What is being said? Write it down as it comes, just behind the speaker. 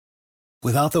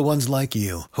Without the ones like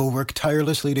you, who work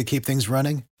tirelessly to keep things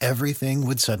running, everything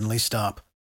would suddenly stop.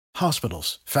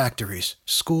 Hospitals, factories,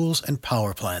 schools, and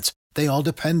power plants, they all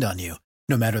depend on you.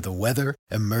 No matter the weather,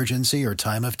 emergency, or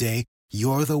time of day,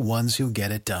 you're the ones who get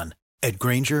it done. At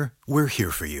Grainger, we're here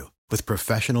for you with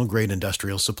professional-grade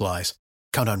industrial supplies.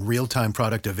 Count on real-time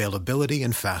product availability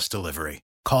and fast delivery.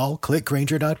 Call,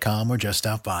 clickgrainger.com, or just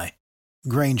stop by.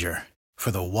 Grainger, for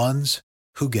the ones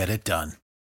who get it done.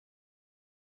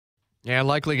 Yeah,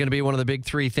 likely going to be one of the big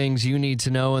three things you need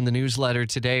to know in the newsletter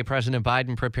today. President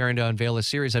Biden preparing to unveil a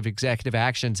series of executive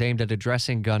actions aimed at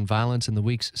addressing gun violence in the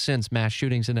weeks since mass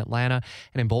shootings in Atlanta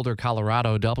and in Boulder,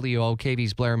 Colorado.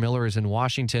 WOKV's Blair Miller is in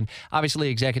Washington. Obviously,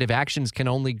 executive actions can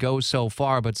only go so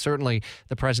far, but certainly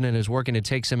the president is working to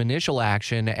take some initial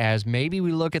action as maybe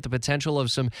we look at the potential of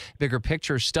some bigger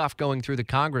picture stuff going through the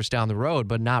Congress down the road,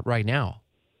 but not right now.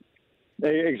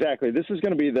 Exactly. This is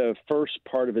going to be the first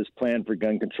part of his plan for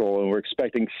gun control, and we're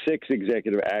expecting 6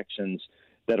 executive actions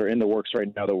that are in the works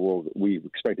right now that we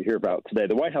expect to hear about today.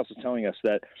 The White House is telling us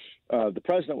that the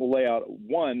president will lay out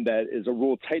one that is a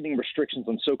rule tightening restrictions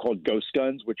on so-called ghost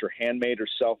guns, which are handmade or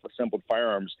self-assembled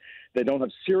firearms. They don't have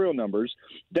serial numbers.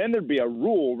 Then there'd be a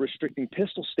rule restricting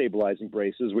pistol stabilizing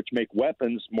braces, which make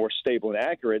weapons more stable and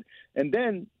accurate. And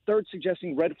then third,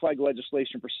 suggesting red flag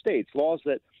legislation for states, laws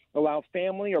that allow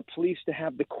family or police to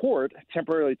have the court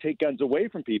temporarily take guns away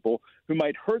from people who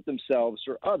might hurt themselves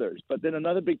or others. But then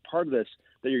another big part of this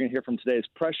that you're going to hear from today is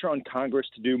pressure on Congress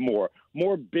to do more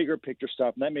bigger picture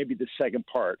stuff. And that may be the second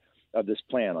part of this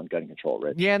plan on gun control,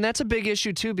 Rich. Yeah, and that's a big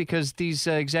issue, too, because these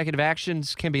executive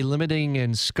actions can be limiting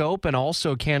in scope and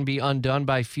also can be undone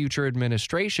by future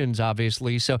administrations,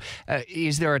 obviously. So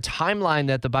is there a timeline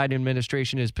that the Biden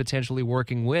administration is potentially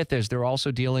working with as they're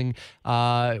also dealing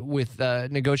with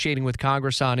negotiating with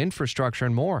Congress on infrastructure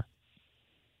and more?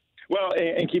 Well,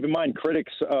 and keep in mind,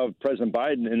 critics of President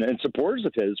Biden and supporters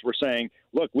of his were saying,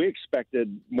 look, we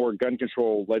expected more gun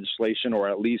control legislation or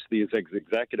at least these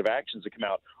executive actions to come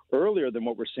out earlier than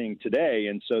what we're seeing today.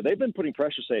 And so they've been putting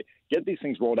pressure, say, get these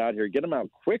things rolled out here, get them out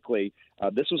quickly.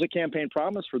 This was a campaign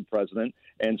promise for the president.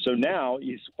 And so now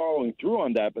he's following through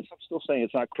on that, but I'm still saying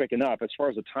it's not quick enough. As far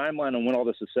as the timeline on when all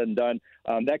this is said and done,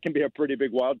 that can be a pretty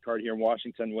big wild card here in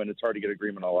Washington when it's hard to get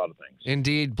agreement on a lot of things.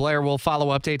 Indeed. Blair, we'll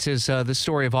follow updates as this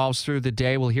story evolves through the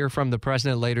day. We'll hear from the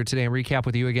president later today and recap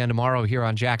with you again tomorrow here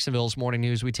on Jacksonville's Morning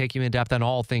News. We take you in depth on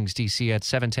all things D.C. at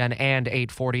 7:10 and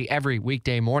 8:40 every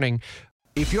weekday morning.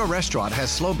 If your restaurant has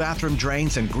slow bathroom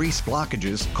drains and grease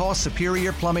blockages, call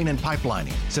Superior Plumbing and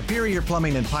Pipelining. Superior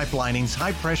Plumbing and Pipelining's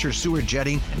high-pressure sewer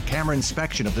jetting and camera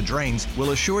inspection of the drains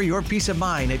will assure your peace of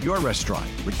mind at your restaurant.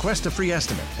 Request a free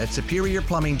estimate at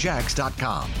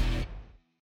SuperiorPlumbingJacks.com.